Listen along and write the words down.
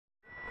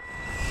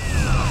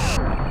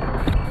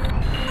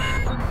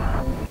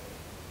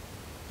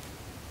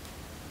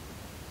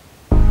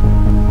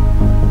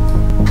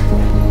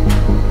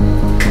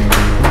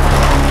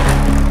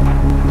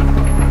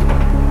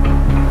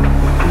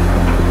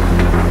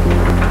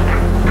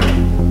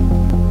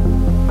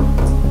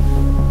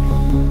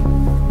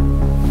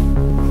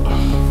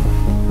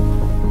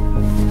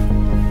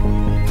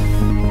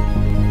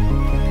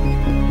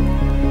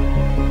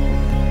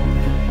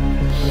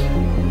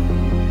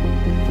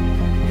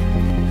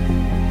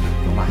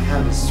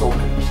hand is so good.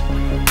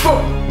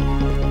 Boom!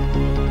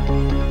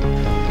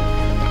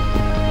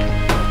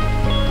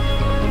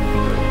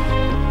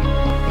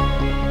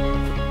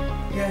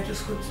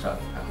 I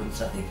couldn't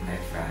stop thinking about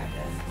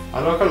Friday.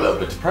 I got a little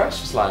bit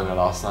depressed just lying there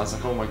last night. I was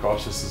like, oh my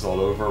gosh, this is all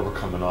over, we're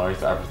coming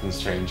out, everything's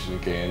changing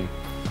again.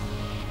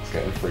 It's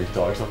getting freaked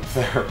out up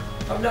there.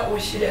 I'm not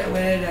wishing it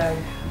away now.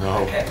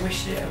 No. I kept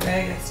wishing it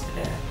away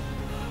yesterday.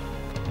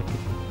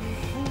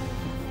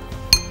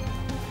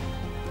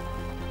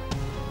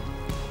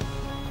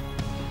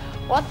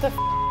 What the f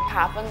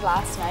happened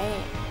last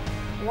night?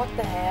 What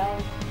the hell?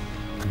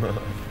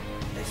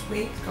 This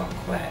week's gone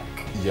quick.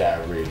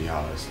 Yeah, it really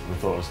has. We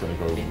thought it was going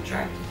to go... Been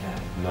dragged it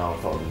out. No, I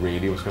thought it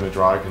really was going to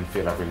drag and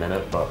feel every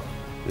minute, but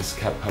this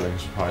kept pulling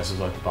surprises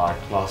out the bag.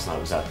 Last night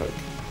was epic.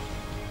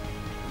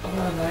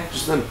 Oh no.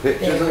 Just them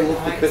pictures, I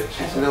love the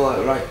pictures, you know,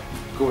 like right,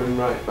 going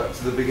right back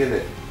to the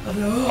beginning. I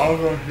know. Oh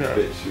gosh, yeah.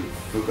 Bits you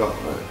forgot,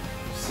 right?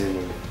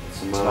 Seeing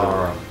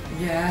Tomorrow.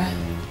 Yeah.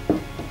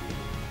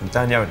 And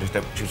Danielle just,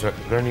 she was like,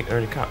 are there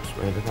any cups?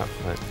 Where are the cups?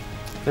 Like,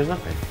 there's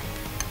nothing.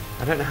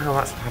 I don't know how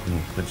that's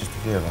happened with just a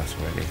few of us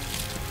already.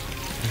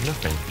 There's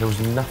nothing. There was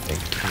nothing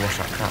to wash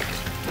up cups.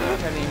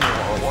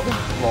 What is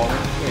wrong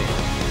with me?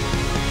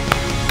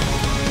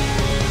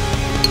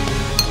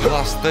 The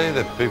last day,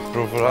 the big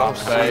brother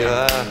house.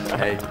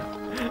 Hey.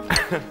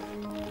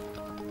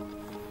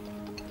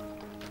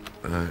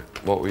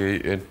 What we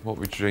eating, what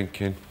we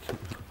drinking,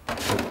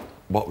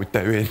 what we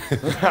doing.